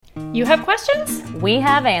You have questions? We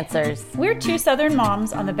have answers. We're two Southern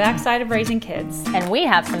moms on the backside of raising kids. And we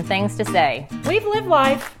have some things to say. We've lived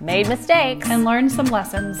life, made mistakes, and learned some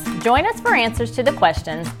lessons. Join us for answers to the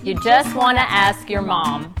questions you just want to ask your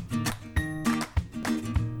mom.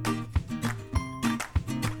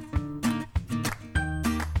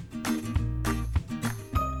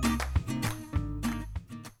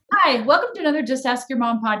 Hi, welcome to another Just Ask Your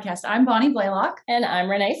Mom podcast. I'm Bonnie Blaylock. And I'm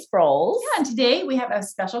Renee Sproles. Yeah, and today we have a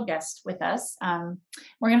special guest with us.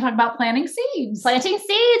 We're going to talk about planting seeds. Planting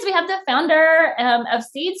seeds. We have the founder of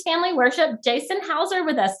Seeds Family Worship, Jason Hauser,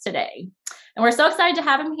 with us today. And we're so excited to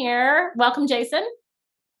have him here. Welcome, Jason.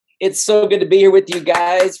 It's so good to be here with you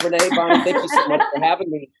guys. Renee, Bonnie, thank you so much for having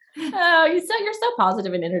me. Oh, you're so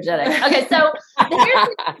positive and energetic. Okay, so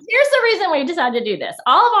here's the reason we decided to do this.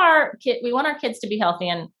 All of our kids, we want our kids to be healthy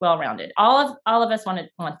and well-rounded. All of us want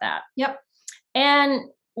that. Yep. And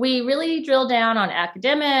we really drill down on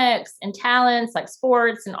academics and talents like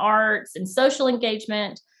sports and arts and social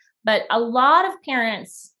engagement. But a lot of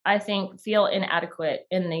parents, I think, feel inadequate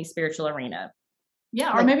in the spiritual arena.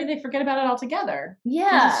 Yeah, or maybe they forget about it altogether.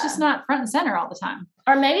 Yeah. It's just not front and center all the time.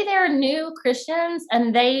 Or maybe they're new Christians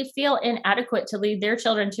and they feel inadequate to lead their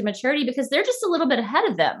children to maturity because they're just a little bit ahead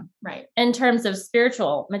of them, right, in terms of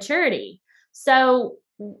spiritual maturity. So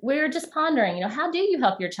we're just pondering, how do you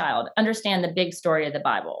help your child understand the big story of the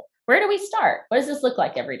Bible? Where do we start? What does this look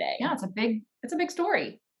like every day? Yeah, it's a big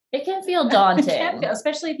story. It can feel daunting. It can feel,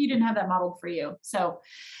 especially if you didn't have that modeled for you. So,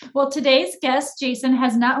 well, today's guest, Jason,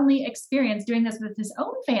 has not only experience doing this with his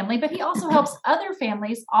own family, but he also helps other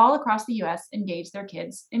families all across the U.S. engage their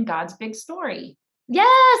kids in God's big story.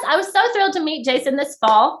 Yes, I was so thrilled to meet Jason this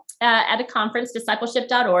fall at a conference,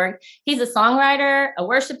 discipleship.org. He's a songwriter, a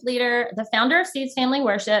worship leader, the founder of Seeds Family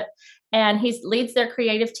Worship, and he leads their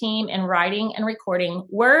creative team in writing and recording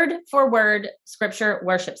word for word scripture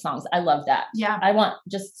worship songs. I love that. Yeah. I want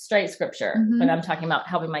just straight scripture when I'm talking about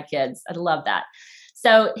helping my kids. I love that.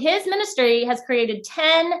 So his ministry has created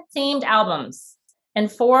 10 themed albums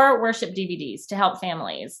and 4 worship DVDs to help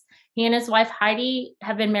families. He and his wife, Heidi,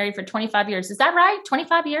 have been married for 25 years. Is that right?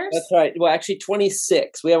 25 years? That's right. Well, actually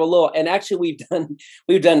 26. We have and actually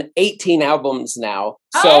we've done 18 albums now.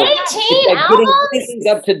 So 18 albums? Getting things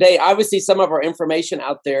up to date. Obviously, some of our information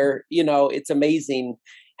out there, it's amazing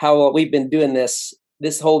how we've been doing this.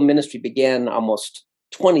 This whole ministry began almost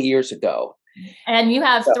 20 years ago. And you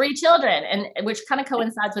have 3 children, and which kind of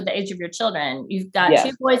coincides with the age of your children. You've got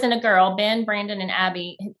 2 boys and a girl, Ben, Brandon, and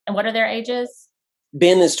Abby. And what are their ages?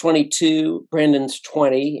 Ben is 22, Brandon's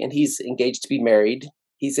 20, and he's engaged to be married.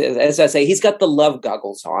 He's, as I say, he's got the love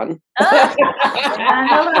goggles on. Oh,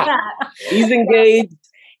 I love that. He's engaged,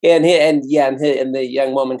 and the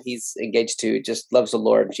young woman he's engaged to just loves the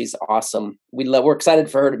Lord, and she's awesome. We're excited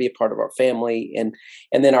for her to be a part of our family, and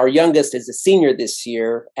then our youngest is a senior this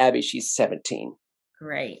year. Abby, she's 17.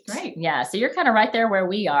 Great. Yeah, so you're kind of right there where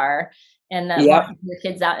we are. And your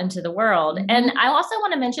kids out into the world. Mm-hmm. And I also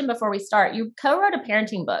want to mention before we start, you co-wrote a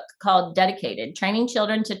parenting book called Dedicated, Training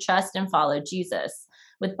Children to Trust and Follow Jesus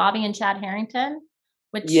with Bobby and Chad Harrington,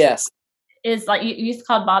 which is like, you used to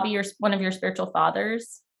call Bobby one of your spiritual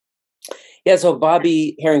fathers. Yeah, so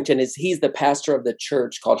Bobby Harrington he's the pastor of the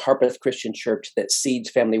church called Harpeth Christian Church that Seeds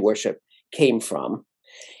Family Worship came from.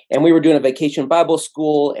 And we were doing a vacation Bible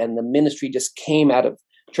school, and the ministry just came out of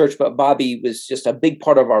church, but Bobby was just a big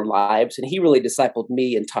part of our lives, and he really discipled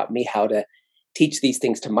me and taught me how to teach these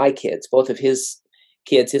things to my kids. Both of his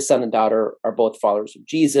kids, his son and daughter, are both followers of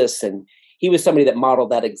Jesus, and he was somebody that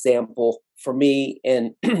modeled that example for me.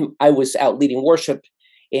 And I was out leading worship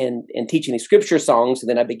and teaching these scripture songs, and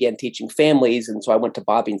then I began teaching families. And so I went to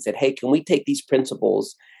Bobby and said, "Hey, can we take these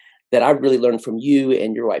principles that I really learned from you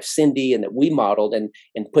and your wife, Cindy, and that we modeled and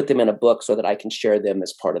put them in a book so that I can share them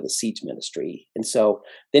as part of the Seeds ministry?" And so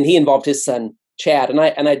then he involved his son, Chad. And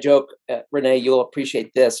I joke, Renee, you'll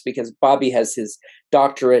appreciate this, because Bobby has his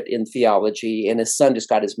doctorate in theology and his son just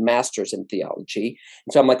got his master's in theology.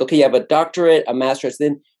 And so I'm like, okay, you have a doctorate, a master's,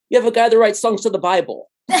 then you have a guy that writes songs to the Bible.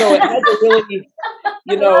 So it had to really,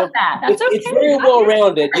 it's very well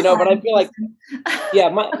rounded, but I feel like,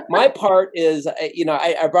 my part is,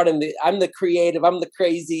 I brought in I'm the creative, I'm the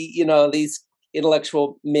crazy, these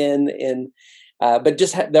intellectual men. And, but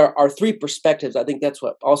there are 3 perspectives. I think that's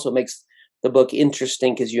what also makes the book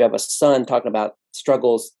interesting, because you have a son talking about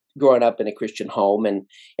struggles growing up in a Christian home, and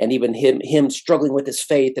even him struggling with his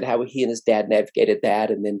faith and how he and his dad navigated that.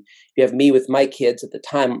 And then you have me with my kids. At the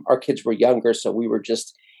time, our kids were younger, so we were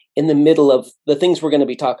just in the middle of the things we're going to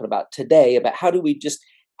be talking about today, about how do we just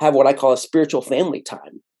have what I call a spiritual family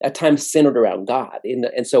time. a time centered around God.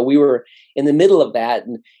 And so we were in the middle of that,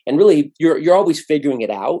 and really you're always figuring it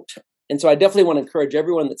out. And so I definitely want to encourage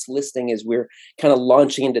everyone that's listening as we're kind of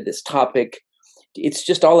launching into this topic. It's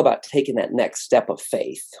just all about taking that next step of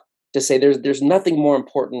faith to say there's nothing more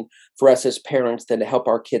important for us as parents than to help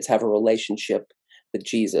our kids have a relationship with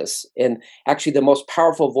Jesus. And actually the most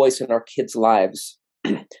powerful voice in our kids' lives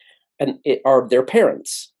are their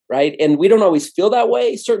parents, right? And we don't always feel that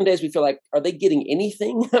way. Certain days we feel like, are they getting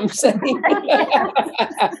anything I'm saying?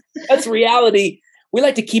 That's reality. We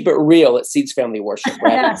like to keep it real at Seeds Family Worship,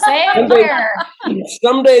 right? Yeah, same here.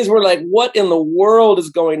 Some days we're like, what in the world is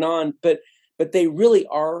going on? But they really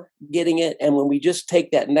are getting it. And when we just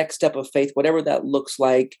take that next step of faith, whatever that looks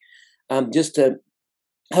like, just to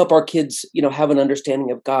help our kids, have an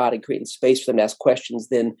understanding of God and creating space for them to ask questions,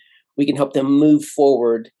 then we can help them move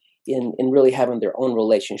forward in really having their own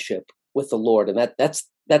relationship with the Lord. And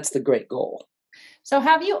that's the great goal. So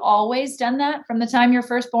have you always done that from the time your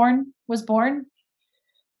firstborn was born?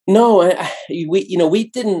 No, we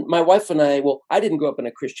didn't, my wife and I didn't grow up in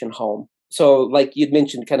a Christian home. So like you'd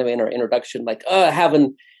mentioned kind of in our introduction, like,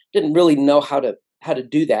 didn't really know how to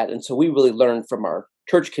do that. And so we really learned from our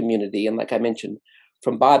church community. And like I mentioned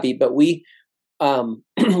from Bobby, but we,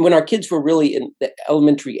 when our kids were really in the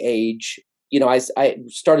elementary age, I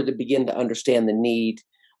started to begin to understand the need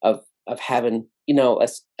of having,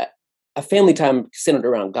 a family time centered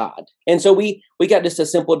around God. And so we got just a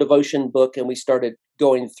simple devotion book, and we started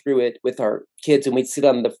going through it with our kids, and we'd sit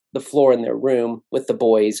on the floor in their room with the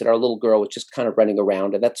boys, and our little girl was just kind of running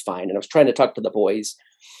around, and that's fine. And I was trying to talk to the boys,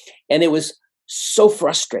 and it was so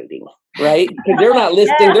frustrating, right? Because they're not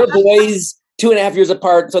listening. They're boys 2.5 years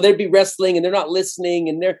apart. So they'd be wrestling and they're not listening,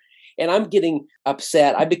 and I'm getting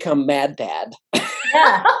upset. I become mad dad.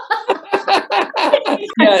 Yeah.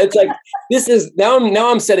 Yeah, it's like this is now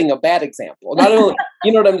I'm setting a bad example. Not only,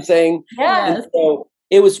 you know what I'm saying? Yes. And so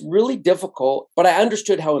it was really difficult, but I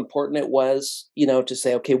understood how important it was, to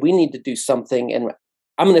say, okay, we need to do something, and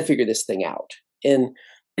I'm going to figure this thing out. And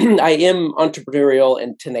I am entrepreneurial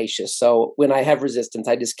and tenacious. So when I have resistance,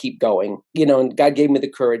 I just keep going, and God gave me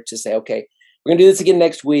the courage to say, okay, we're going to do this again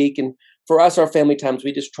next week. And for us, our family times,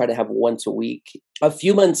 we just try to have once a week. A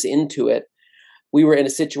few months into it, we were in a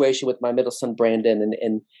situation with my middle son, Brandon,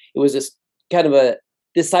 and it was this kind of a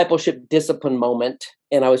discipleship discipline moment.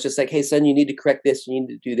 And I was just like, hey, son, you need to correct this. You need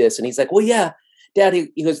to do this. And he's like, well, yeah, Dad.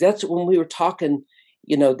 He goes, that's when we were talking,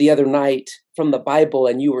 the other night from the Bible,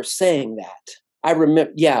 and you were saying that. I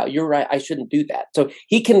remember, yeah, you're right. I shouldn't do that. So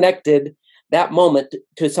he connected that moment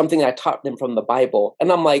to something I taught them from the Bible.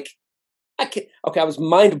 And I'm like, I was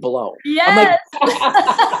mind blown. Yes.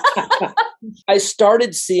 I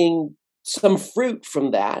started seeing some fruit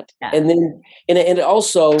from that. Yeah. And then, and it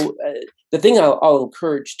also, the thing I'll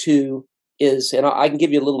encourage too is, and I can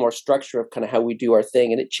give you a little more structure of kind of how we do our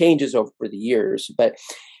thing, and it changes over the years, but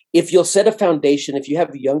if you'll set a foundation, if you have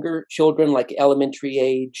younger children, like elementary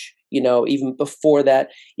age, even before that,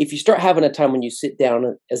 if you start having a time when you sit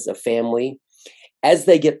down as a family, as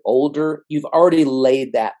they get older, you've already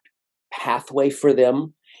laid that pathway for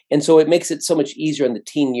them. And so it makes it so much easier in the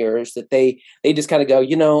teen years that they just kind of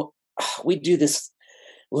go, we do this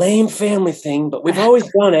lame family thing, but we've always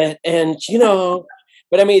done it. And,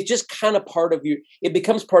 but I mean, it's just kind of it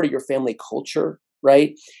becomes part of your family culture.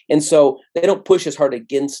 Right. And so they don't push as hard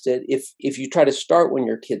against it. If you try to start when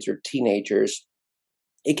your kids are teenagers,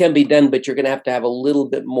 it can be done, but you're going to have a little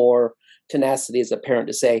bit more tenacity as a parent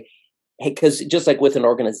to say, hey, because just like with an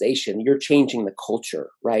organization, you're changing the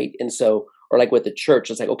culture. Right. And so, or like with the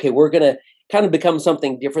church, it's like, okay, we're going to kind of become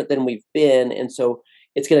something different than we've been. And so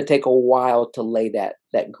it's going to take a while to lay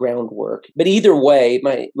that groundwork. But either way,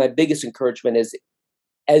 my biggest encouragement is,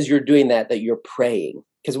 as you're doing that you're praying,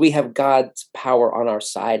 because we have God's power on our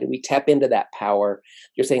side, and we tap into that power.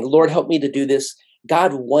 You're saying, Lord, help me to do this.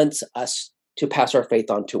 God wants us to pass our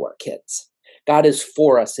faith on to our kids. God is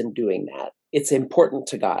for us in doing that. It's important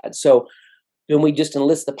to God. So when we just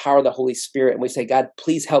enlist the power of the Holy Spirit and we say, God,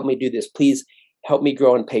 please help me do this. Please help me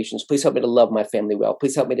grow in patience. Please help me to love my family well.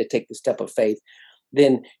 Please help me to take the step of faith.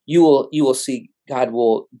 Then you will see God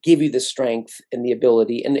will give you the strength and the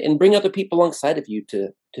ability and bring other people alongside of you to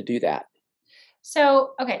do that.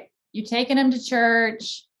 So, okay, you're taking them to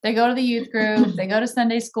church. They go to the youth group. They go to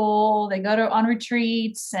Sunday school. They go on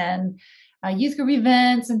retreats and youth group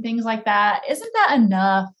events and things like that. Isn't that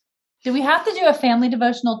enough? Do we have to do a family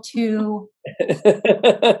devotional too?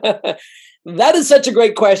 That is such a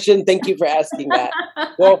great question. Thank you for asking that.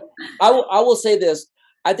 Well, I will say this.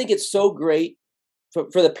 I think it's so great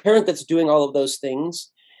for the parent that's doing all of those things.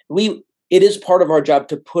 it is part of our job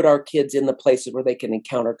to put our kids in the places where they can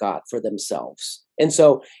encounter God for themselves. And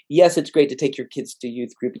so, yes, it's great to take your kids to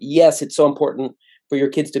youth group. Yes, it's so important for your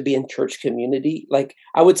kids to be in church community. Like,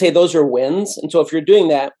 I would say those are wins. And so if you're doing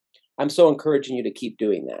that, I'm so encouraging you to keep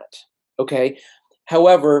doing that. Okay.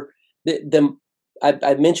 However,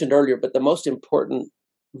 I mentioned earlier, but the most important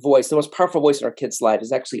voice, the most powerful voice in our kids' life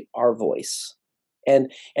is actually our voice. And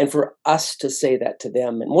for us to say that to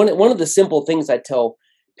them. And one of the simple things I tell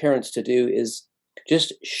parents to do is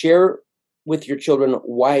just share with your children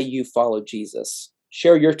why you follow Jesus.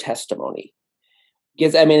 Share your testimony.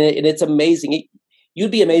 Because it's amazing.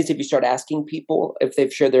 You'd be amazed if you start asking people if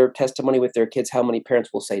they've shared their testimony with their kids, how many parents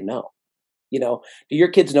will say no. Do your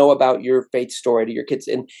kids know about your faith story? Do your kids?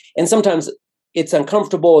 And sometimes it's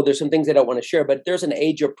uncomfortable. There's some things they don't want to share, but there's an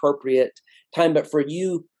age appropriate time. But for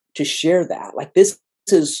you to share that, like, this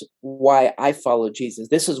is why I follow Jesus.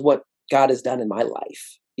 This is what God has done in my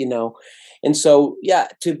life, And so,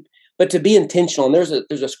 to be intentional. And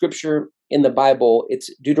there's a scripture in the Bible. It's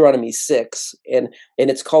Deuteronomy 6, and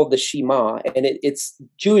it's called the Shema. And it's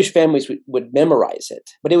Jewish families would memorize it,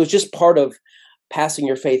 but it was just part of passing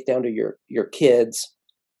your faith down to your kids.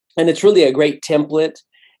 And it's really a great template.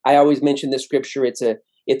 I always mention this scripture. It's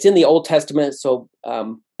in the Old Testament. So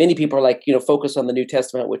many people are like, focus on the New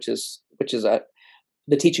Testament, which is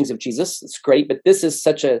the teachings of Jesus. It's great, but this is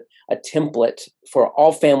such a template for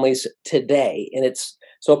all families today. And it's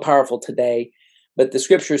so powerful today. But the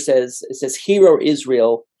scripture says, "Hear, O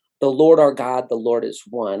Israel, the Lord our God, the Lord is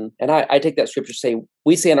one." And I take that scripture to say,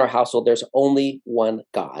 we say in our household, there's only one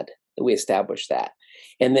God, that we establish that.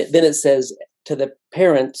 And then it says to the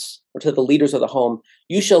parents or to the leaders of the home,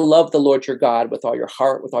 "You shall love the Lord your God with all your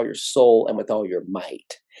heart, with all your soul, and with all your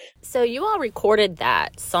might." So you all recorded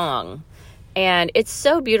that song, and it's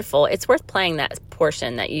so beautiful. It's worth playing that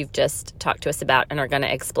portion that you've just talked to us about and are going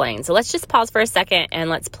to explain. So let's just pause for a second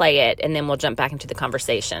and let's play it, and then we'll jump back into the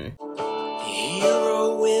conversation. Hear,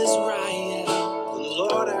 O Israel, the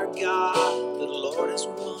Lord our God, the Lord is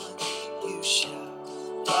one. You shall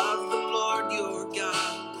love the Lord your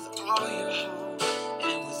God with all your heart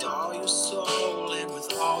and with all your soul and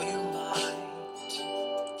with all your might.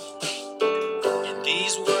 And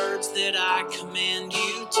these words that I command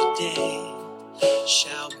you today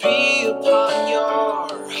shall be upon your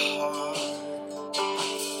heart.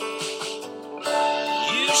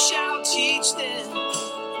 You shall teach them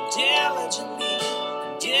diligently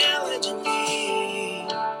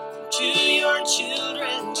to your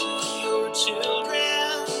children,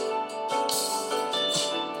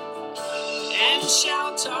 and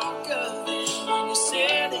shall talk of them when you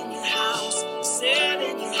sit in your house,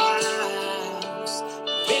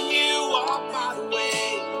 when you walk by the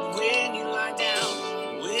way, when you lie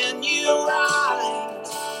down, when you rise,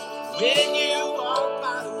 when you walk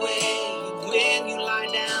by the way, when you lie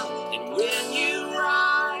down, and when you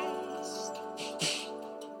rise.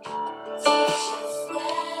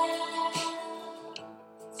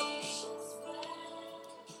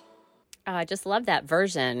 Oh, I just love that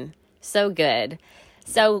version. So good.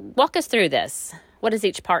 So walk us through this. What does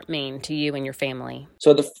each part mean to you and your family?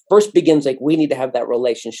 So the first begins like we need to have that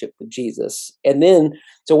relationship with Jesus. And then,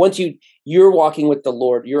 so once you're walking with the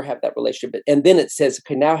Lord, you have that relationship. And then it says,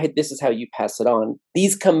 okay, now this is how you pass it on.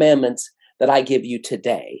 These commandments that I give you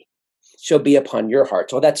today shall be upon your heart.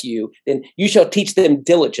 So that's you. Then you shall teach them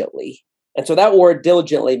diligently. And so that word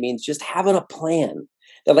diligently means just having a plan.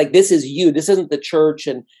 That like, this is you. This isn't the church,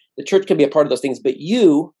 and the church can be a part of those things, but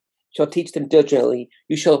you shall teach them diligently.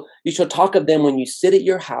 You shall talk of them when you sit at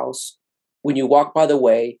your house, when you walk by the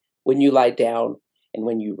way, when you lie down, and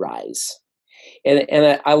when you rise.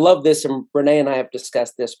 And I love this, and Renee and I have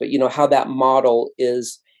discussed this, but how that model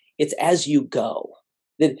is, it's as you go.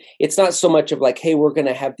 It's not so much of like, hey, we're going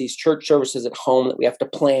to have these church services at home that we have to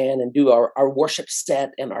plan and do our worship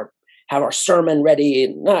set and have our sermon ready.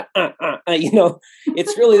 And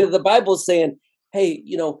it's really that the Bible is saying, hey,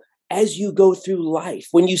 as you go through life,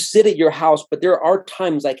 when you sit at your house, but there are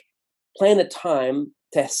times like plan a time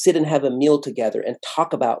to sit and have a meal together and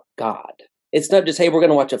talk about God. It's not just, hey, we're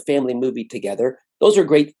going to watch a family movie together. Those are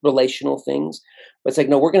great relational things. But it's like,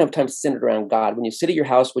 no, we're going to have time centered around God. When you sit at your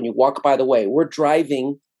house, when you walk by the way, we're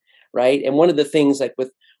driving, right? And one of the things like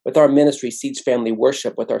with our ministry, Seeds Family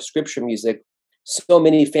Worship, with our scripture music, so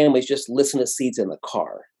many families just listen to Seeds in the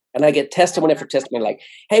car. And I get testimony after testimony like,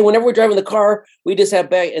 hey, whenever we're driving the car, we just have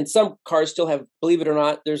back, and some cars still have, believe it or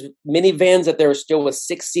not, there's minivans that there are still with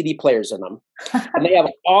 6 CD players in them. And they have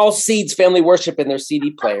all Seeds Family Worship in their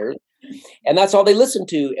CD players. And that's all they listen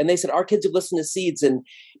to. And they said, our kids have listened to Seeds,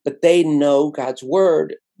 but they know God's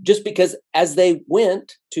word just because as they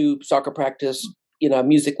went to soccer practice,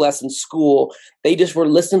 music lessons, school. They just were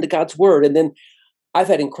listening to God's word. And then I've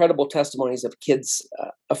had incredible testimonies of kids.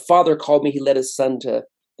 A father called me. He led his son to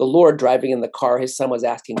the Lord driving in the car. His son was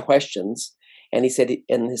asking questions, and he said,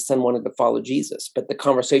 and his son wanted to follow Jesus. But the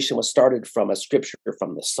conversation was started from a scripture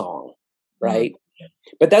from the song, right?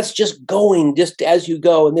 But that's just going just as you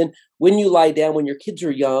go. And then when you lie down, when your kids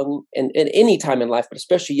are young, and any time in life, but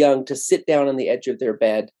especially young, to sit down on the edge of their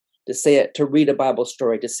bed, to say it, to read a Bible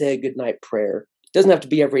story, to say a good night prayer. It doesn't have to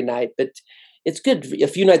be every night, but it's good a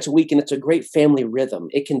few nights a week, and it's a great family rhythm.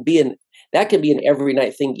 It can be an every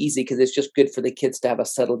night thing easy, because it's just good for the kids to have a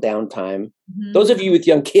settled down time. Mm-hmm. Those of you with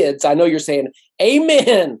young kids, I know you're saying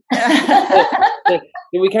amen.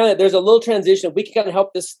 There's a little transition. We can kind of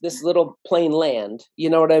help this little plane land, you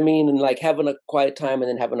know what I mean? And like having a quiet time and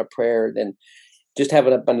then having a prayer, then just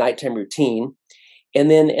having a nighttime routine.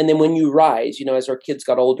 And then when you rise, as our kids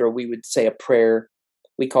got older, we would say a prayer.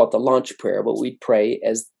 We call it the launch prayer, but we'd pray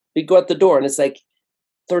as we go out the door, and it's like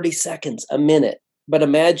 30 seconds, a minute. But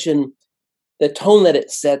imagine the tone that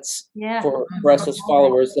it sets for us as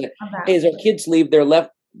followers. That, hey, as our kids leave, they're left,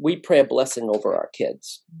 we pray a blessing over our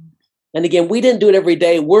kids. And again, we didn't do it every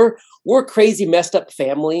day. We're crazy, messed up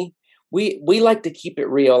family. We like to keep it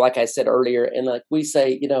real, like I said earlier. And like we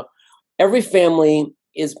say, every family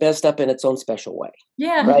is messed up in its own special way.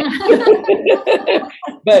 Yeah. Right.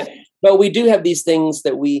 But we do have these things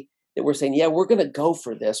that we're saying, we're going to go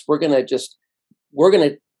for this. We're going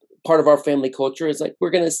to, part of our family culture is like,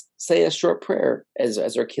 we're going to say a short prayer as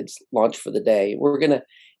our kids launch for the day. We're going to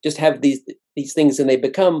just have these things, and they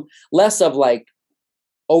become less of like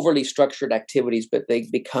overly structured activities, but they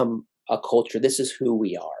become a culture. This is who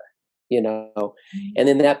we are, and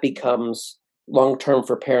then that becomes long-term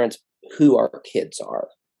for parents who our kids are.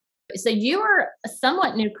 So you were a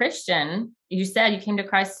somewhat new Christian. You said you came to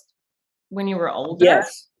Christ when you were older.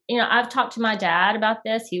 Yes. I've talked to my dad about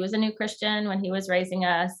this. He was a new Christian when he was raising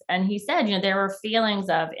us. And he said, there were feelings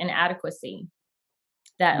of inadequacy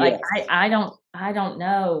that like, yes. I don't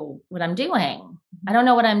know what I'm doing. I don't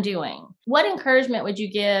know what I'm doing. What encouragement would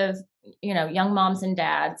you give, young moms and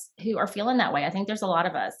dads who are feeling that way? I think there's a lot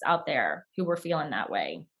of us out there who were feeling that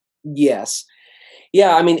way. Yes.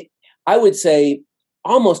 Yeah. I mean, I would say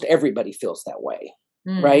almost everybody feels that way,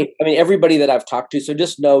 right? I mean, everybody that I've talked to. So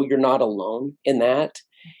just know you're not alone in that.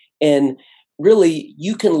 And really,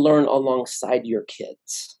 you can learn alongside your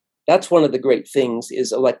kids. That's one of the great things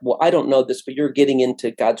is like, well, I don't know this, but you're getting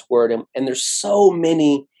into God's word. And there's so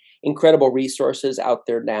many incredible resources out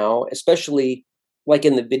there now, especially like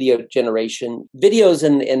in the video generation. Videos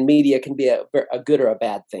and media can be a good or a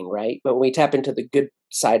bad thing, right? But when we tap into the good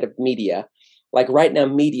side of media, like right now,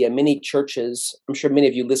 many churches, I'm sure many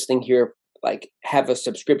of you listening here, like have a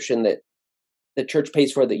subscription that the church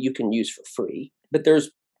pays for that you can use for free. But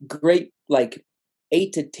there's great like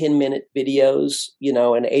 8 to 10 minute videos,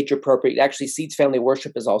 and age appropriate. Actually, Seeds Family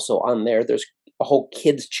Worship is also on there. There's a whole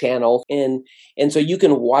kids channel, and so you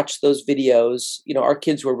can watch those videos. Our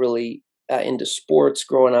kids were really into sports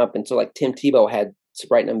growing up, and so like Tim Tebow had some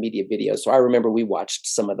Right Now Media videos. So I remember we watched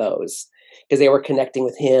some of those because they were connecting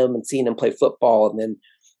with him and seeing him play football, and then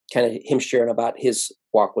kind of him sharing about his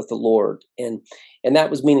walk with the Lord, and that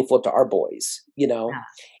was meaningful to our boys, Yeah.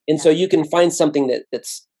 And so you can find something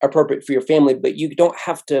that's appropriate for your family, but you don't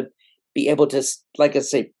have to be able to, like I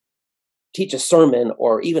say, teach a sermon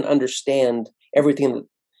or even understand everything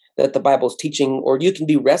that the Bible is teaching, or you can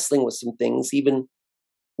be wrestling with some things, even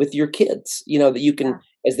with your kids, that you can,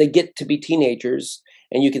 as they get to be teenagers,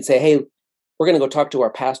 and you can say, hey, we're going to go talk to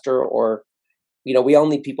our pastor, or, we all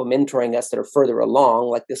need people mentoring us that are further along,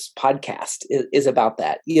 like this podcast is about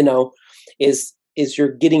that, is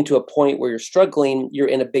you're getting to a point where you're struggling, you're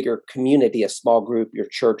in a bigger community, a small group, your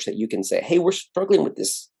church, that you can say, hey, we're struggling with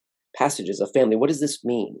this passage as a family. What does this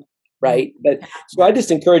mean? Right. But so I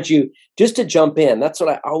just encourage you just to jump in. That's what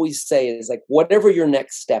I always say is like, whatever your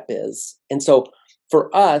next step is. And so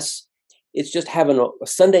for us, it's just having a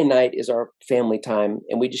Sunday night is our family time,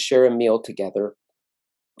 and we just share a meal together.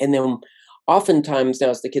 And then oftentimes now,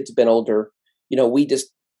 as the kids have been older, we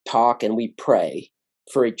just talk and we pray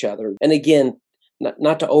for each other. And again,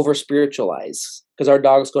 not to over spiritualize, because our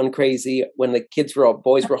dog's going crazy when the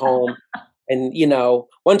boys were home. And,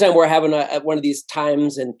 one time we're having one of these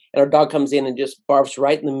times and our dog comes in and just barfs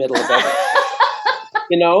right in the middle of it,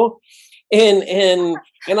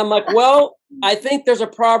 and I'm like, well, I think there's a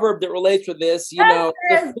proverb that relates to this, the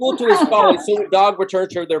fool to his folly, so the dog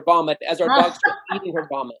returns her their vomit as our dog starts eating her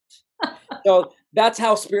vomit. So that's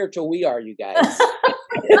how spiritual we are, you guys.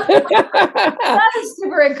 That is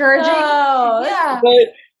super encouraging. Oh, yeah.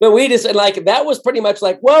 But we just like, that was pretty much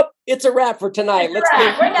like, well, it's a wrap for tonight. We're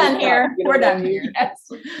done here. You know We're done I mean? here. Yes.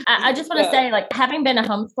 I just want to say, like, having been a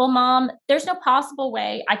homeschool mom, there's no possible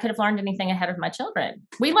way I could have learned anything ahead of my children.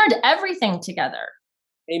 We learned everything together.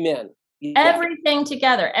 Amen. Yeah. Everything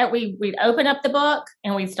together. And we'd open up the book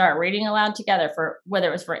and we'd start reading aloud together, for whether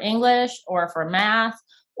it was for English or for math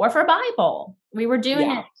or for Bible. We were doing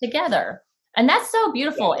it together. And that's so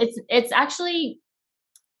beautiful. Yeah. It's actually,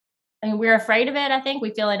 I mean, we're afraid of it. I think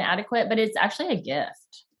we feel inadequate, but it's actually a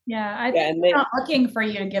gift. Yeah. I think they're not looking for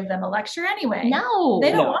you to give them a lecture anyway. No.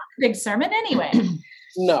 They don't want a big sermon anyway.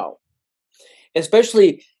 No.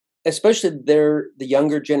 Especially the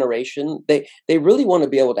younger generation. They really want to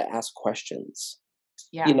be able to ask questions.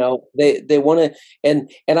 Yeah. You know, they want to, and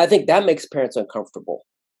I think that makes parents uncomfortable,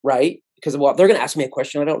 right? Because, well, they're going to ask me a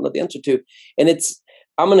question I don't know the answer to. And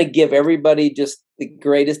I'm going to give everybody just the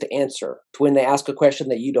greatest answer to when they ask a question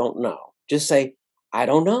that you don't know. Just say, I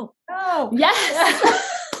don't know. Oh,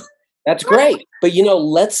 yes. That's great. But,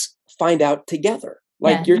 let's find out together.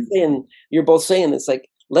 Like you're both saying, it's like,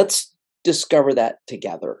 let's discover that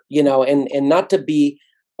together, and not to be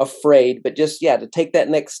afraid, but just, to take that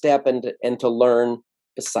next step and to learn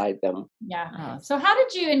beside them. Yeah. So how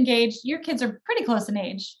did you engage? Your kids are pretty close in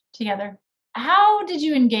age together. How did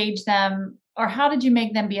you engage them, or how did you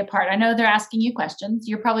make them be a part? I know they're asking you questions.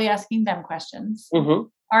 You're probably asking them questions. Mm-hmm.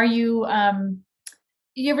 Are you,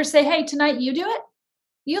 you ever say, hey, tonight you do it,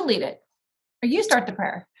 you lead it, or you start the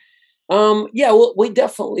prayer? Yeah, well, we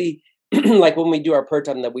definitely, like when we do our prayer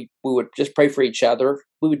time, that we would just pray for each other.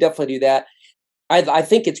 We would definitely do that. I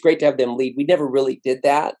think it's great to have them lead. We never really did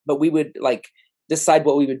that, but we would like decide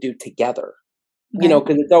what we would do together,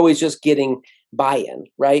 because it's always just getting buy-in,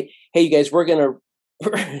 right? Hey, you guys, we're going to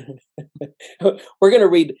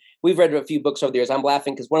read, we've read a few books over the years. I'm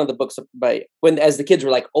laughing because one of the books as the kids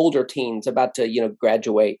were like older teens about to,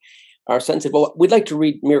 graduate, our son said, well, we'd like to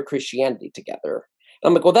read Mere Christianity together. And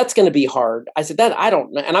I'm like, well, that's going to be hard. I said, that I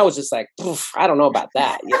don't know. And I was just like, I don't know about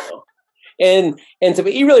that, And so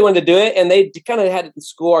he really wanted to do it. And they kind of had it in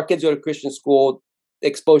school. Our kids go to Christian school,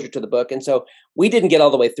 exposure to the book. And so we didn't get all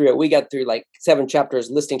the way through it. We got through like 7 chapters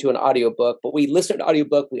listening to an audiobook, but we listened to an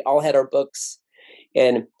audiobook. We all had our books,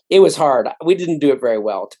 and it was hard. We didn't do it very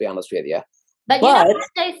well, to be honest with you. But you know what,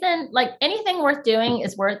 Jason, like anything worth doing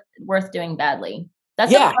is worth doing badly.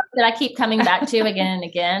 That's the part that I keep coming back to again and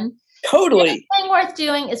again. Totally. Anything worth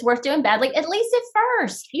doing is worth doing badly, at least at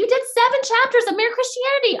first. You did 7 chapters of Mere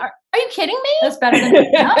Christianity. Are you kidding me? That's better than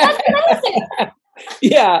no, that's amazing.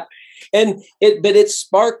 Yeah. And it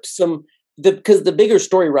sparked because the bigger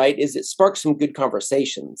story, right, is it sparked some good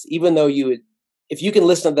conversations, even though if you can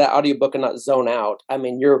listen to that audiobook and not zone out, I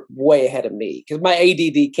mean, you're way ahead of me because my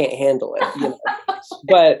ADD can't handle it,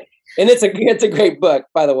 but, and it's a great book,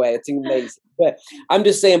 by the way, it's amazing, but I'm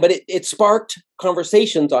just saying, but it sparked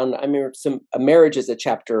conversations on, I mean, a marriage is a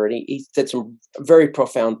chapter, and he said some very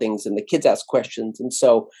profound things, and the kids asked questions. And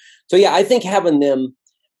so yeah, I think having them,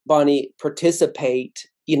 Bonnie, participate,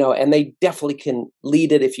 and they definitely can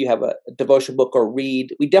lead it if you have a devotion book or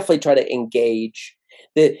read. We definitely try to engage.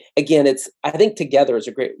 That again, I think together is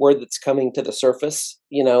a great word that's coming to the surface.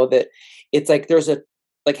 That it's like there's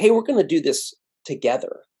hey, we're going to do this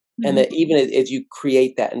together, mm-hmm. and that even as you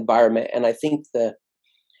create that environment, and I think the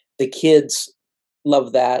kids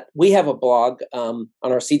love that. We have a blog on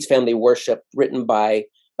our Seeds Family Worship written by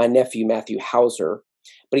my nephew Matthew Hauser,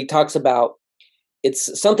 but he talks about.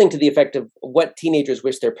 It's something to the effect of what teenagers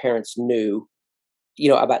wish their parents knew,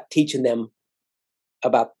 about teaching them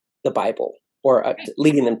about the Bible or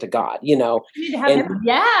leading them to God, You need to have him.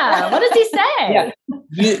 Yeah. What does he say?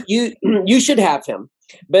 Yeah. You should have him.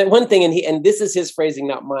 But one thing, and this is his phrasing,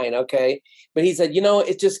 not mine. Okay. But he said,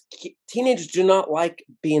 it's just teenagers do not like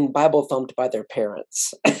being Bible thumped by their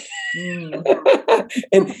parents. But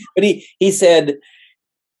he said,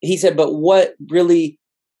 but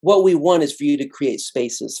what we want is for you to create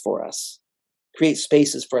spaces for us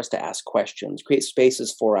to ask questions, create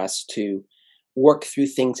spaces for us to work through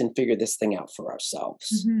things and figure this thing out for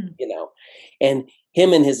ourselves, mm-hmm. And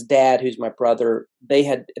him and his dad, who's my brother, they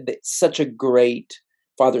had such a great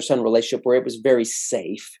father-son relationship where it was very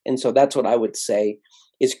safe. And so that's what I would say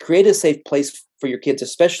is create a safe place for your kids,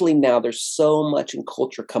 especially now there's so much in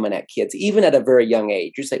culture coming at kids, even at a very young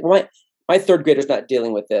age. You say, well, my 3rd grader's not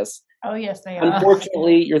dealing with this. Oh, yes, they are.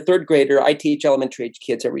 Unfortunately, your 3rd grader, I teach elementary age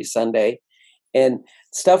kids every Sunday, and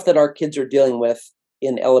stuff that our kids are dealing with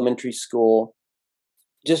in elementary school,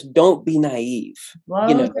 just don't be naive.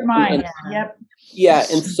 Blows your mind. Yep. Yeah.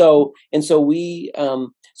 And so we,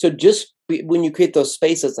 just when you create those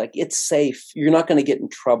spaces, like it's safe, you're not going to get in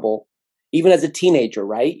trouble, even as a teenager,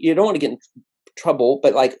 right? You don't want to get in trouble,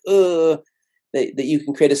 but like, that you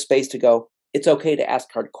can create a space to go, it's okay to ask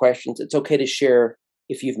hard questions. It's okay to share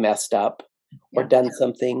if you've messed up or done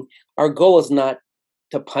something. Our goal is not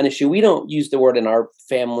to punish you. We don't use the word in our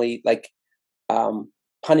family like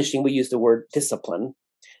punishing. We use the word discipline,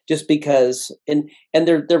 just because, and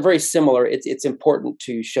they're very similar. It's important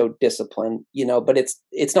to show discipline, but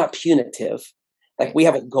it's not punitive. Like we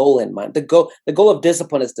have a goal in mind. The goal of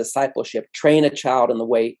discipline is discipleship. Train a child in the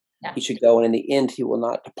way he should go, and in the end, he will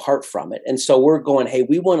not depart from it. And so we're going, hey,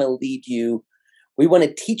 we want to lead you. We want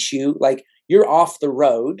to teach you. Like you're off the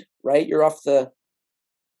road, right?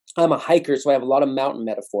 I'm a hiker, so I have a lot of mountain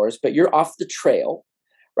metaphors, but you're off the trail,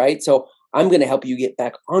 right? So I'm going to help you get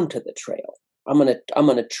back onto the trail. I'm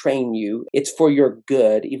going to train you. It's for your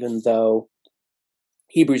good, even though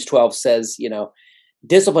Hebrews 12 says,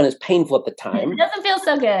 discipline is painful at the time. It doesn't feel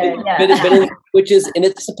so good. And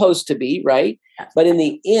it's supposed to be, right? But in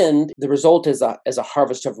the end, the result is a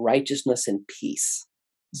harvest of righteousness and peace.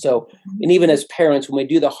 So, and even as parents, when we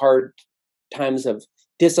do the hard times of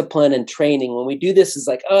discipline and training, when we do this, is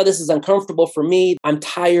like, oh, this is uncomfortable for me. I'm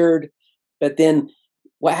tired. But then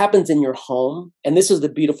what happens in your home, and this is the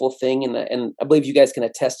beautiful thing, and I believe you guys can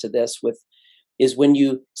attest to this, is when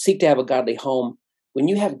you seek to have a godly home, when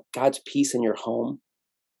you have God's peace in your home,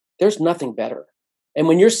 there's nothing better. And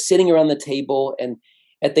when you're sitting around the table and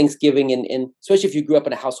at Thanksgiving, and especially if you grew up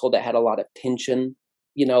in a household that had a lot of tension,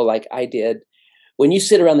 like I did, when you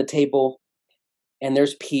sit around the table and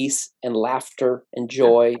there's peace and laughter and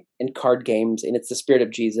joy and card games, and it's the Spirit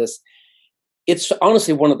of Jesus, it's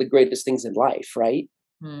honestly one of the greatest things in life, right?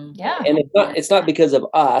 Yeah. And it's not because of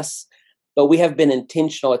us, but we have been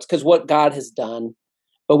intentional. It's because what God has done,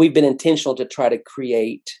 but we've been intentional to try to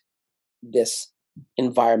create this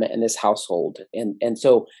environment in this household. And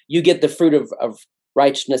so you get the fruit of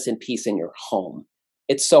righteousness and peace in your home.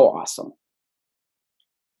 It's so awesome.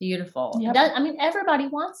 Beautiful. Yep. Everybody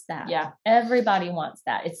wants that. Yeah. Everybody wants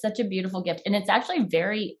that. It's such a beautiful gift. And it's actually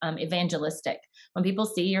very evangelistic. When people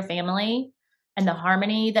see your family and the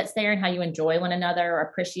harmony that's there and how you enjoy one another or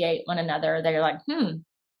appreciate one another, they're like,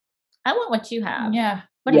 I want what you have. Yeah.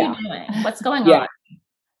 What are you doing? What's going on?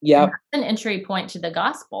 Yeah. That's an entry point to the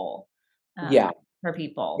gospel for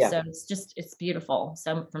people. Yeah. So it's beautiful.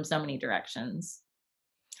 So from so many directions.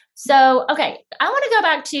 So, okay, I want to go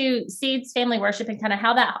back to Seeds Family Worship and kind of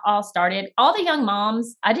how that all started. All the young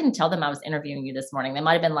moms, I didn't tell them I was interviewing you this morning. They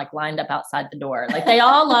might have been like lined up outside the door. Like they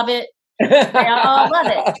all love it. They all love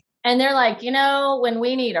it. And they're like, when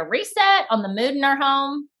we need a reset on the mood in our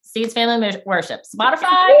home, Seeds Family Worship.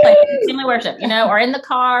 Spotify, like Seeds Family Worship, or in the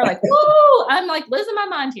car, like, woo, I'm like losing my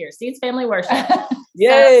mind here. Seeds Family Worship.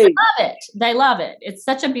 Yay. So they love it. They love it. It's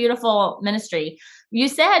such a beautiful ministry. You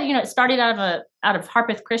said, it started out of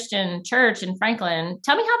Harpeth Christian Church in Franklin.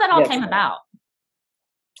 Tell me how that all came about.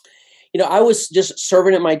 I was just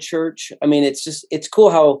serving at my church. I mean, it's cool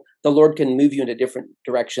how the Lord can move you into different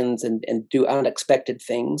directions and do unexpected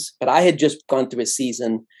things. But I had just gone through a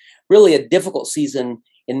season, really a difficult season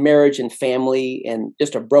in marriage and family, and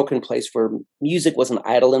just a broken place where music was an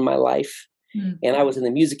idol in my life. And I was in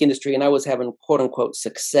the music industry and I was having quote unquote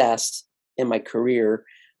success in my career,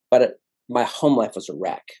 but my home life was a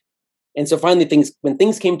wreck. And so finally when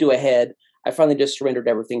things came to a head, I finally just surrendered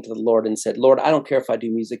everything to the Lord and said, Lord, I don't care if I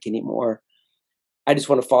do music anymore. I just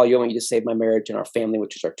want to follow you. I want you to save my marriage and our family,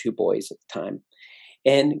 which is our 2 boys at the time.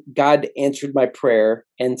 And God answered my prayer.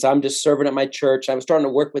 And so I'm just serving at my church. I was starting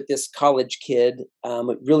to work with this college kid, a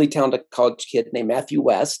really talented college kid named Matthew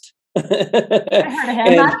West. I heard of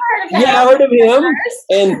him. I heard of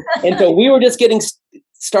him. And so we were just getting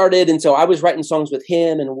started. And so I was writing songs with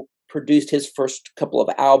him and produced his first couple of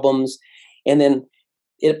albums. And then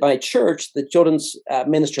at my church, the children's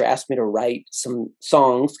minister asked me to write some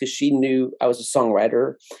songs because she knew I was a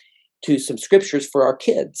songwriter, to some scriptures for our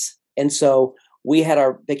kids. And so we had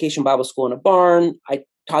our vacation Bible school in a barn. I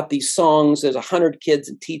taught these songs. There's 100 kids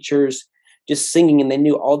and teachers just singing, and they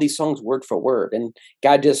knew all these songs word for word. And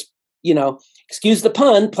God just, excuse the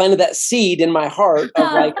pun, planted that seed in my heart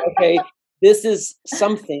of like, okay, this is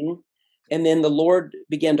something. And then the Lord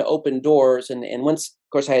began to open doors. And once, of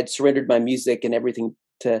course, I had surrendered my music and everything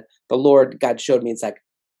to the Lord, God showed me, it's like,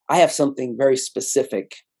 I have something very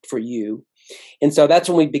specific for you. And so that's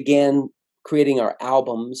when we began creating our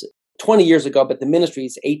albums 20 years ago, but the ministry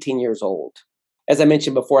is 18 years old. As I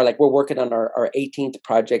mentioned before, like we're working on our 18th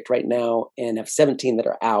project right now and have 17 that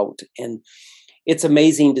are out. And it's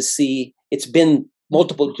amazing to see. It's been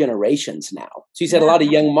multiple generations now. So you said a lot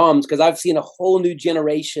of young moms, because I've seen a whole new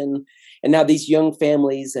generation, and now these young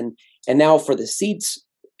families, and now for the Seeds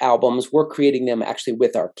albums, we're creating them actually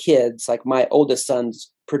with our kids. Like my oldest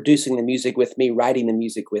son's producing the music with me, writing the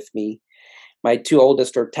music with me. My two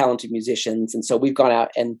oldest are talented musicians. And so we've gone out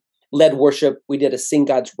and led worship. We did a Sing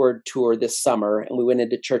God's Word tour this summer, and we went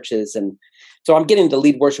into churches. And so I'm getting to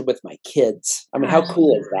lead worship with my kids. I mean, how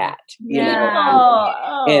cool is that? You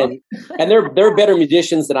know? And they're better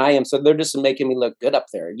musicians than I am. So they're just making me look good up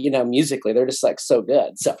there, you know, musically. They're just like so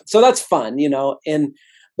good. So that's fun, you know.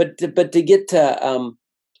 But to get to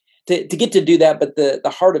get to do that, but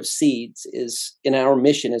the heart of Seeds is, in our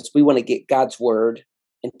mission, is we want to get God's Word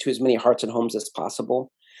into as many hearts and homes as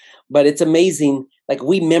possible. But it's amazing, like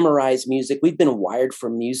we memorize music. We've been wired for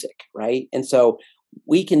music, right? And so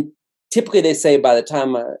we can, typically they say by the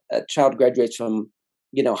time a child graduates from,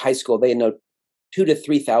 you know, high school, they know 2,000 to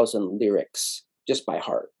 3,000 lyrics just by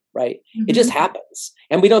heart, right? Mm-hmm. It just happens.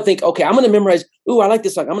 And we don't think, okay, I'm going to memorize, I like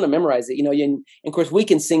this song, I'm going to memorize it. You know, and of course we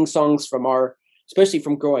can sing songs from especially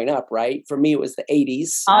from growing up, right? For me, it was the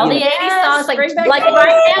 80s. All the 80s songs, like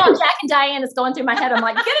right now, Jack and Diane is going through my head. I'm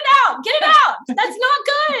like, get it out. That's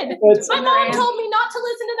not good. My mom told me not to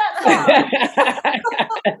listen to that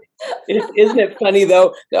song. Isn't it funny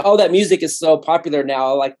though? All that music is so popular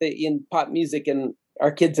now, like in pop music, and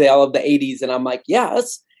our kids say all of the 80s. And I'm like, yeah,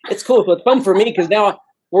 it's cool. So it's fun for me because now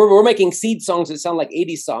we're making Seed songs that sound like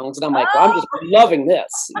 80s songs. And I'm like, well, I'm just loving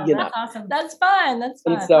this. You know? That's awesome. That's fun.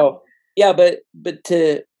 And so, yeah, but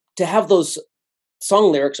to have those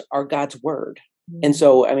song lyrics are God's Word. Mm-hmm. And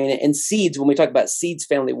so, I mean, in Seeds, when we talk about Seeds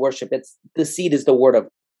family worship, it's the seed is the Word of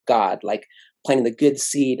God, like planting the good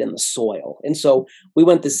seed in the soil. And so we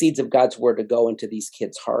want the seeds of God's Word to go into these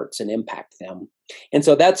kids' hearts and impact them. And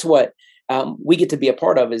so that's what we get to be a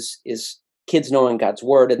part of is kids knowing God's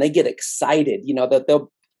Word, and they get excited, you know, that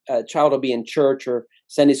a child will be in church or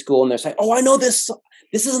Sunday school and they're saying, oh, I know this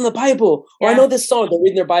is in the Bible, or I know this song. They're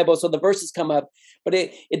reading their Bible, so the verses come up. But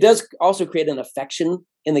it does also create an affection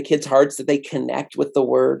in the kids' hearts that they connect with the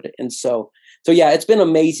Word. And so yeah, it's been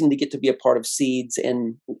amazing to get to be a part of Seeds.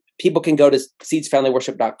 And people can go to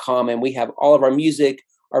seedsfamilyworship.com, and we have all of our music,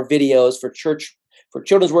 our videos for church, for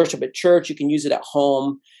children's worship at church. You can use it at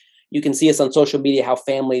home. You can see us on social media, how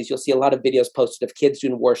families, you'll see a lot of videos posted of kids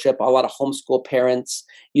doing worship. A lot of homeschool parents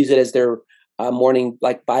use it as their morning,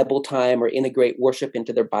 like Bible time, or integrate worship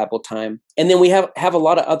into their Bible time. And then we have a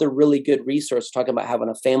lot of other really good resources talking about having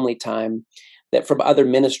a family time that from other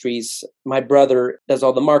ministries. My brother does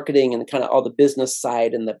all the marketing and kind of all the business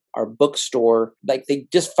side, and our bookstore. Like they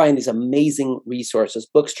just find these amazing resources,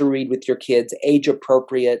 books to read with your kids, age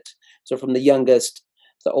appropriate. So from the youngest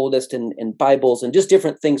to the oldest, and Bibles and just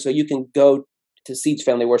different things. So you can go to Seeds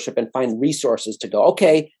Family Worship and find resources to go,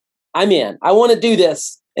 okay, I'm in. I want to do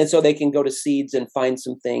this. And so they can go to Seeds and find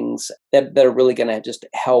some things that are really going to just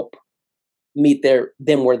help meet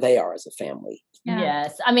them where they are as a family. Yeah.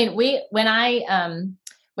 Yes. I mean, when I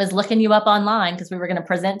was looking you up online because we were going to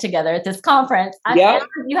present together at this conference, I found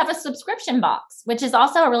you have a subscription box, which is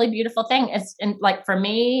also a really beautiful thing. It's like for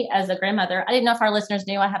me as a grandmother, I didn't know if our listeners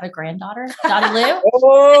knew I have a granddaughter, Dottie Lou.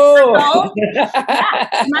 Oh,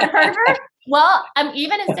 yeah. You might have heard of her? Well,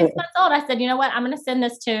 even at 6 months old, I said, you know what? I'm going to send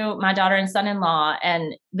this to my daughter and son-in-law.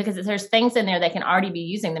 And because there's things in there they can already be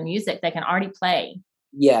using, the music they can already play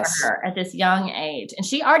for her at this young age. And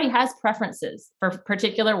she already has preferences for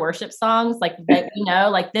particular worship songs. Like that, you know,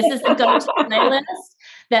 like this is the go-to playlist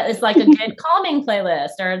that is like a good calming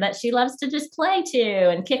playlist, or that she loves to just play to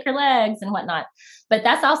and kick her legs and whatnot. But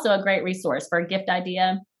that's also a great resource for a gift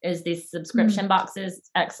idea, is these subscription boxes.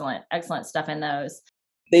 Excellent stuff in those.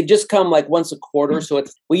 They just come like once a quarter. So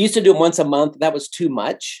we used to do them once a month. That was too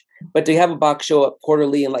much. But to have a box show up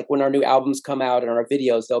quarterly, and like when our new albums come out and our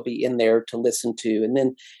videos, they'll be in there to listen to. And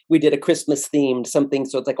then we did a Christmas themed something.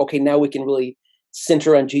 So it's like, okay, now we can really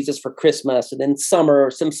center on Jesus for Christmas. And then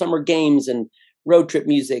some summer games and road trip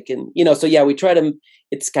music. And, you know, so yeah, we try to,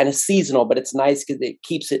 it's kind of seasonal, but it's nice because it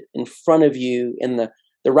keeps it in front of you in the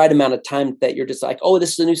right amount of time that you're just like, oh,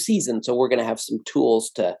 this is a new season. So we're going to have some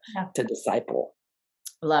tools to disciple.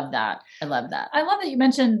 Love that. I love that. I love that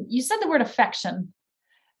you said the word affection.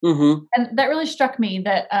 Mm-hmm. And that really struck me,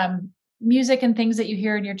 that music and things that you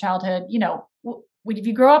hear in your childhood, you know, if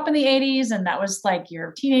you grow up in the 80s and that was like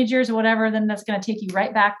your teenagers or whatever, then that's going to take you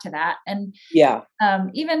right back to that. And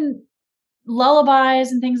even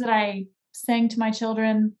lullabies and things that I sang to my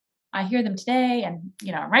children, I hear them today, and,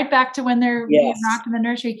 you know, right back to when they're being rocked in the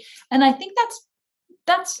nursery. And I think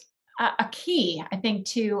that's a key, I think,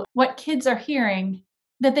 to what kids are hearing,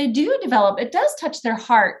 that they do develop. It does touch their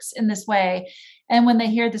hearts in this way. And when they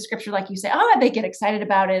hear the scripture, like you say, they get excited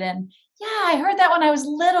about it. And I heard that when I was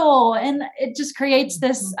little. And it just creates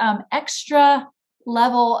this extra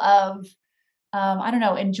level of,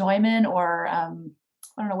 enjoyment, or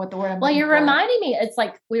I don't know what the word I'm Well, looking you're for. reminding me. It's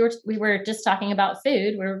like we were just talking about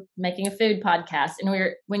food. We're making a food podcast, and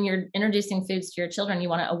when you're introducing foods to your children, you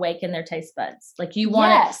want to awaken their taste buds. Like you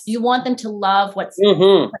want them to love what's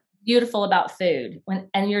beautiful about food.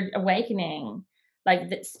 And you're awakening, like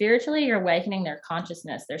spiritually, you're awakening their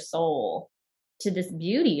consciousness, their soul, to this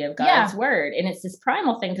beauty of God's word. And it's this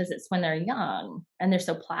primal thing because it's when they're young and they're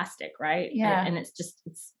so plastic, right? Yeah, and it's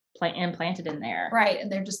implanted in there. Right.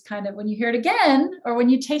 And they're just kind of, when you hear it again, or when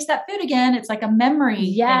you taste that food again, it's like a memory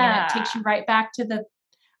thing, and it takes you right back to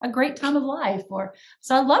a great time of life.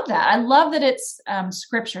 So I love that. I love that it's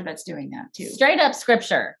scripture that's doing that too. Straight up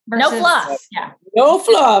scripture. No fluff. Yeah. No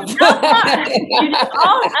fluff. No fluff.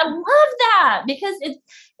 I love that because it's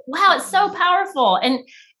so powerful.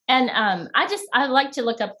 And I like to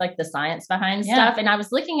look up like the science behind stuff. And I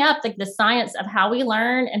was looking up like the science of how we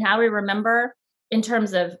learn and how we remember in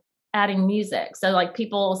terms of adding music. So like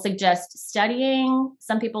people suggest studying.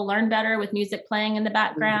 Some people learn better with music playing in the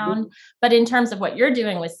background. But in terms of what you're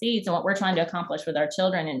doing with Seeds and what we're trying to accomplish with our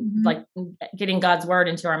children and like getting God's word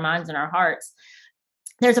into our minds and our hearts,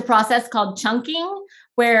 there's a process called chunking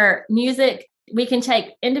where we can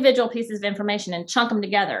take individual pieces of information and chunk them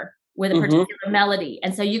together with a particular melody.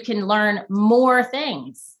 And so you can learn more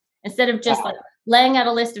things instead of just like laying out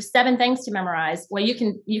a list of 7 things to memorize. Well, you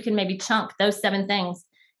can maybe chunk those 7 things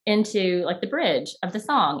into like the bridge of the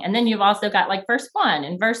song. And then you've also got like verse 1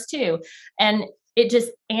 and verse 2. And it just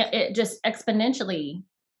exponentially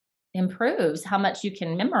improves how much you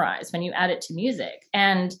can memorize when you add it to music.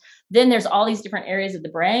 And then there's all these different areas of the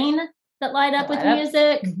brain that light up with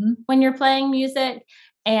music when you're playing music.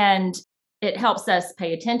 And it helps us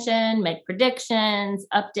pay attention, make predictions,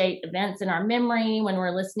 update events in our memory when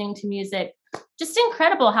we're listening to music. Just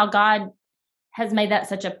incredible how God has made that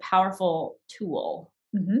such a powerful tool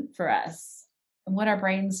for us. And what our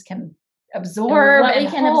brains can absorb. What we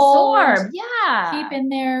can absorb. Yeah. Keep in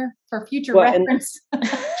there for future reference.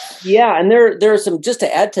 And there are some, just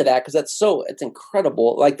to add to that, because it's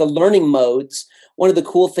incredible. Like the learning modes, one of the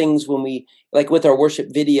cool things when we, like with our worship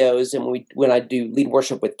videos and when I do lead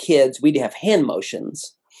worship with kids, we have hand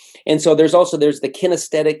motions. And so there's the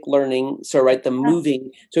kinesthetic learning. So, right, the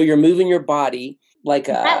moving. So you're moving your body like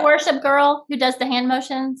that worship girl who does the hand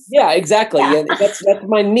motions. Yeah, exactly. Yeah. And that's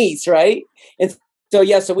my niece, right? And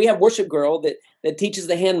so we have worship girl that teaches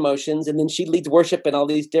the hand motions, and then she leads worship in all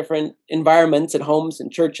these different environments and homes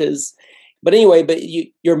and churches. But anyway,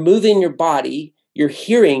 you're moving your body, you're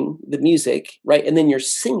hearing the music, right? And then you're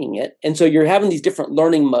singing it. And so you're having these different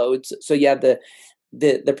learning modes. So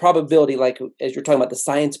the probability, like as you're talking about the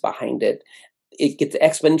science behind it, it gets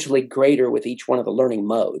exponentially greater with each one of the learning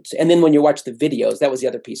modes. And then when you watch the videos, that was the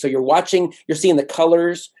other piece. So you're seeing the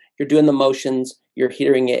colors, you're doing the motions, you're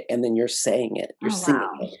hearing it, and then you're saying it, you're singing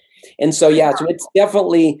it. And so, so it's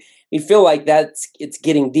definitely, we feel like it's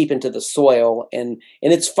getting deep into the soil, and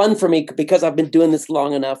it's fun for me because I've been doing this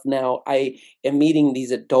long enough now. I am meeting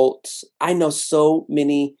these adults. I know so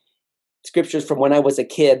many scriptures from when I was a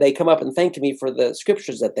kid. They come up and thank me for the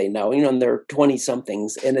scriptures that they know, and they're 20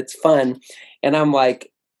 somethings, and it's fun. And I'm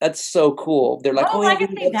like, that's so cool. They're like, I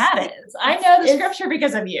can see that is. I know the scripture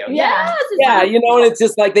because of you. Yeah. Yeah. And it's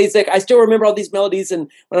just like, they say, I still remember all these melodies. And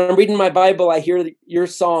when I'm reading my Bible, I hear your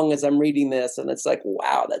song as I'm reading this. And it's like,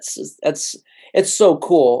 wow, it's so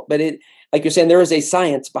cool. But like you're saying, there is a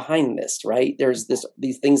science behind this, right? There's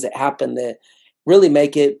these things that happen that really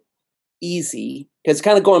make it easy. Because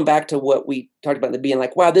kind of going back to what we talked about in the beginning,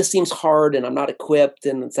 like, wow, this seems hard and I'm not equipped.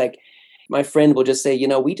 And it's like, my friend will just say,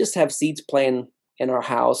 we just have Seeds playing in our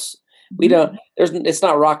house. It's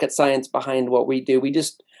not rocket science behind what we do.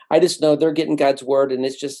 I just know they're getting God's word and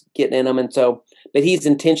it's just getting in them. And so, but he's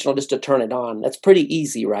intentional just to turn it on. That's pretty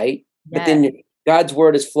easy, right? Yes. But then God's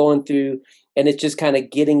word is flowing through, and it's just kind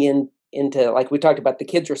of getting into, like we talked about, the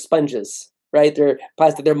kids are sponges, right? They're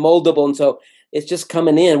plastic, they're moldable. And so it's just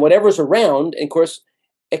coming in, whatever's around. And of course,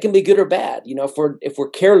 it can be good or bad. If we're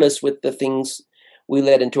careless with the things we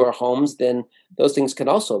let into our homes, then those things can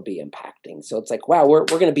also be impacting. So it's like, wow, we're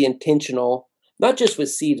going to be intentional, not just with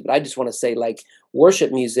Seeds, but I just want to say, like, worship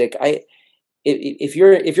music. If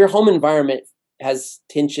your home environment has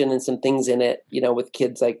tension and some things in it, with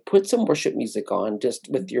kids, like, put some worship music on, just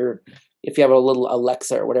with if you have a little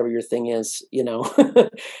Alexa or whatever your thing is, yes.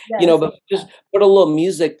 But just put a little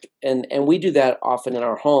music, and we do that often in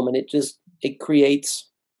our home, and it creates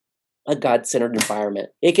a God-centered environment.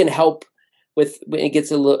 It can help when it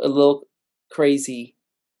gets a little crazy.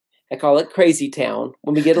 I call it crazy town.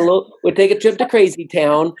 When we we take a trip to crazy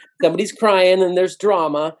town, somebody's crying and there's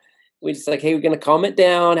drama. We just like, hey, we're going to calm it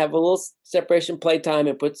down, have a little separation playtime,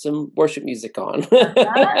 and put some worship music on.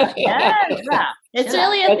 Yes. It's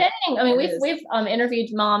really a thing. I mean, It we've interviewed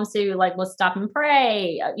moms who like will stop and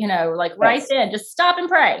pray, like right Yes. then, just stop and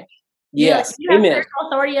pray. Yes. You have Amen. spiritual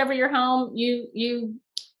authority over your home. You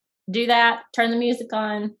do that, turn the music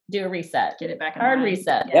on, do a reset. Get it back in Hard line.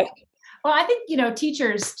 reset. Yep. Well, I think,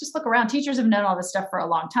 teachers, just look around. Teachers have known all this stuff for a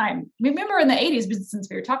long time. Remember in the 80s, since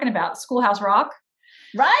we were talking about Schoolhouse Rock?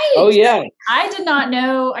 Right. Oh, yeah. I did not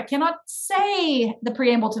know, I cannot say the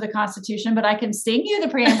preamble to the Constitution, but I can sing you the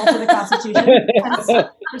preamble to the Constitution.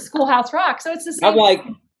 For Schoolhouse Rock. So it's the same. I'm like,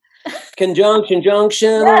 conjunction,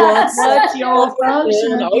 junction. Yes. What's your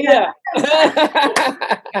function? Oh, yeah.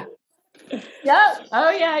 Yep. Oh,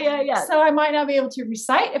 yeah. So I might not be able to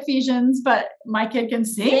recite Ephesians, but my kid can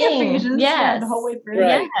sing Ephesians yes. the whole way through.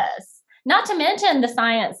 Right. Yes. Not to mention the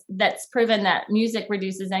science that's proven that music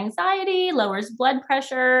reduces anxiety, lowers blood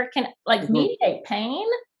pressure, can mediate pain.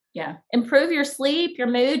 Yeah. Improve your sleep, your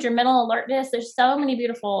mood, your mental alertness. There's so many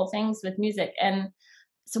beautiful things with music. And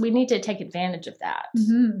so we need to take advantage of that.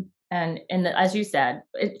 Mm-hmm. And as you said,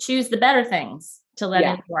 choose the better things to let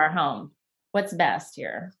into our home. What's best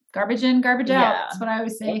here? Garbage in, garbage out. That's what I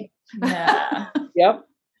always say. Yeah. Yep.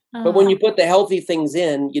 But when you put the healthy things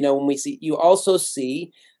in, when we see, you also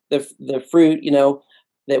see the fruit,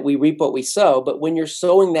 that we reap what we sow. But when you're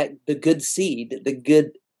sowing the good seed, the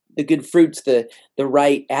good fruits, the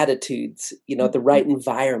right attitudes, the right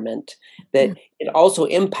environment, that it also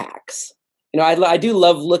impacts. I do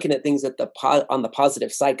love looking at things on the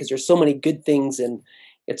positive side, because there's so many good things, and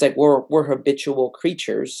it's like we're habitual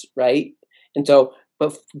creatures, right? And so,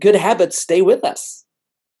 but good habits stay with us.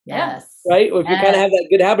 Yes. Right. If you kind of have that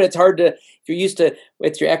good habit, it's hard if you're used to,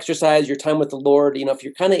 with your exercise, your time with the Lord, if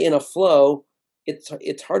you're kind of in a flow,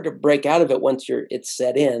 it's hard to break out of it once it's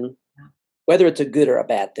set in, whether it's a good or a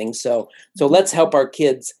bad thing. So let's help our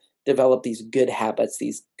kids develop these good habits,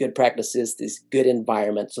 these good practices, this good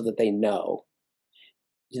environment, so that they know,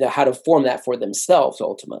 how to form that for themselves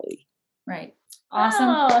ultimately. Right. Awesome.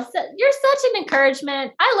 Oh, you're such an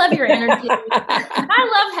encouragement. I love your energy.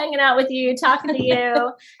 I love hanging out with you, talking to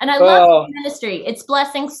you. And I love your ministry. It's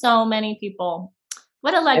blessing so many people.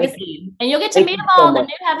 What a legacy. And you'll get to meet them all, the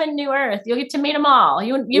new heaven, new earth. You'll get to meet them all.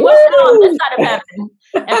 You won't know on this side of heaven.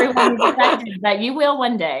 Everyone is affected, but you will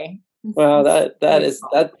one day. Well,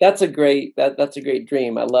 that's a great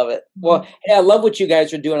dream. I love it. Well, hey, I love what you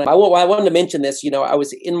guys are doing. I wanted to mention this. I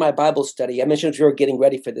was in my Bible study. I mentioned we were getting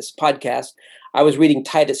ready for this podcast. I was reading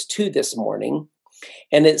Titus 2 this morning,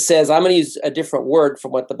 and it says, I'm going to use a different word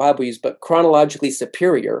from what the Bible used, but chronologically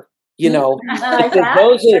superior. Those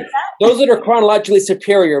that are chronologically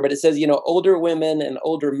superior, but it says, older women and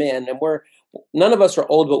older men, and none of us are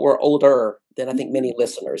old, but we're older than I think many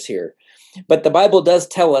listeners here. But the Bible does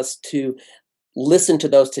tell us to listen to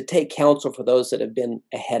those, to take counsel for those that have been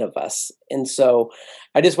ahead of us. And so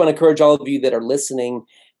I just want to encourage all of you that are listening.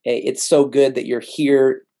 It's so good that you're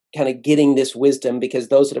here kind of getting this wisdom, because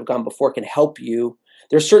those that have gone before can help you.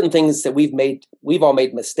 There's certain things that we've all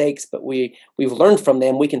made mistakes, but we've learned from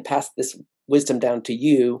them. We can pass this wisdom down to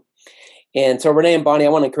you. And so Renee and Bonnie, I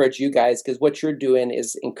want to encourage you guys, because what you're doing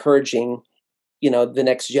is encouraging, the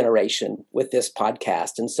next generation with this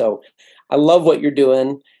podcast. And so I love what you're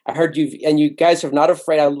doing. I heard you guys are not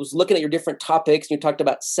afraid. I was looking at your different topics, and you talked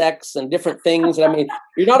about sex and different things. And I mean,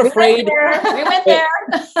 you're not afraid. We went there.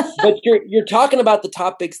 But you're talking about the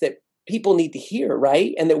topics that people need to hear,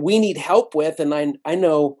 right? And that we need help with. And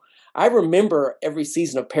I remember every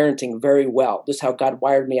season of parenting very well, just how God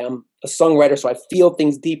wired me. I'm a songwriter, so I feel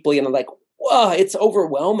things deeply, and I'm like, whoa, it's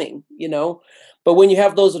overwhelming, But when you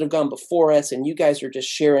have those that have gone before us, and you guys are just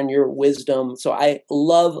sharing your wisdom. So I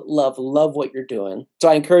love, love, love what you're doing. So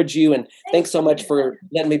I encourage you, and thanks so much for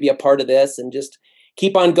letting me be a part of this, and just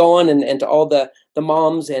keep on going. And to all the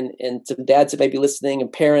moms and some dads that may be listening,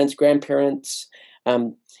 and parents, grandparents,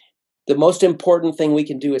 the most important thing we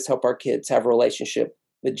can do is help our kids have a relationship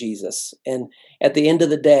with Jesus. And at the end of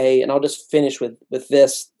the day, and I'll just finish with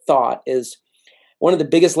this thought, is one of the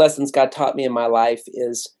biggest lessons God taught me in my life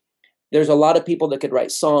is there's a lot of people that could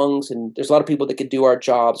write songs, and there's a lot of people that could do our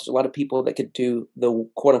jobs. There's a lot of people that could do the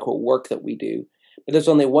quote unquote work that we do. But there's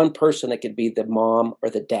only one person that could be the mom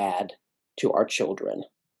or the dad to our children.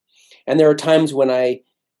 And there are times when I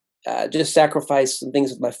just sacrifice some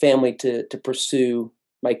things with my family to pursue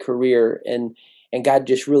my career. And God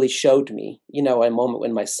just really showed me, a moment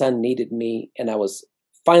when my son needed me, and I was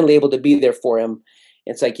finally able to be there for him.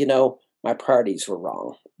 It's like, my priorities were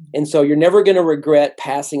wrong. And so you're never going to regret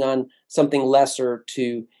passing on something lesser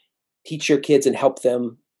to teach your kids and help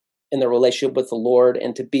them in their relationship with the Lord.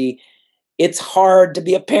 And it's hard to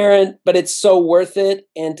be a parent, but it's so worth it.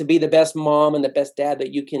 And to be the best mom and the best dad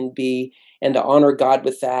that you can be, and to honor God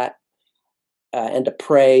with that. and to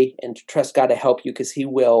pray and to trust God to help you, because He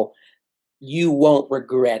will. You won't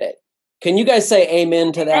regret it. Can you guys say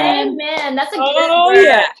amen to that? Amen. That's a good word.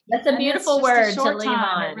 Yeah. That's a beautiful word to lean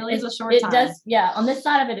on. It really is a short time. It does. Yeah. On this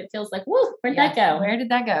side of it, it feels like, woo, where'd that go? Where did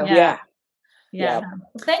that go? Yeah. Yeah. Well,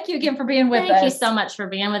 thank you again for being with us. Thank you so much for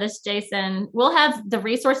being with us, Jason. We'll have the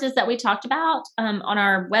resources that we talked about on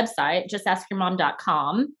our website,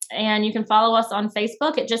 justaskyourmom.com. And you can follow us on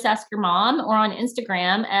Facebook at Just Ask Your Mom or on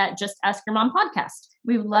Instagram at Just Ask Your Mom Podcast.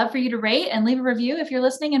 We would love for you to rate and leave a review if you're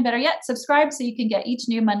listening, and better yet, subscribe so you can get each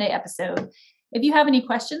new Monday episode. If you have any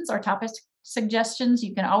questions or topic suggestions,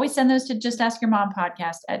 you can always send those to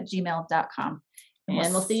justaskyourmompodcast@gmail.com.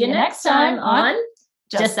 And we'll see you next time on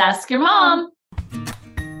Just Ask Your Mom.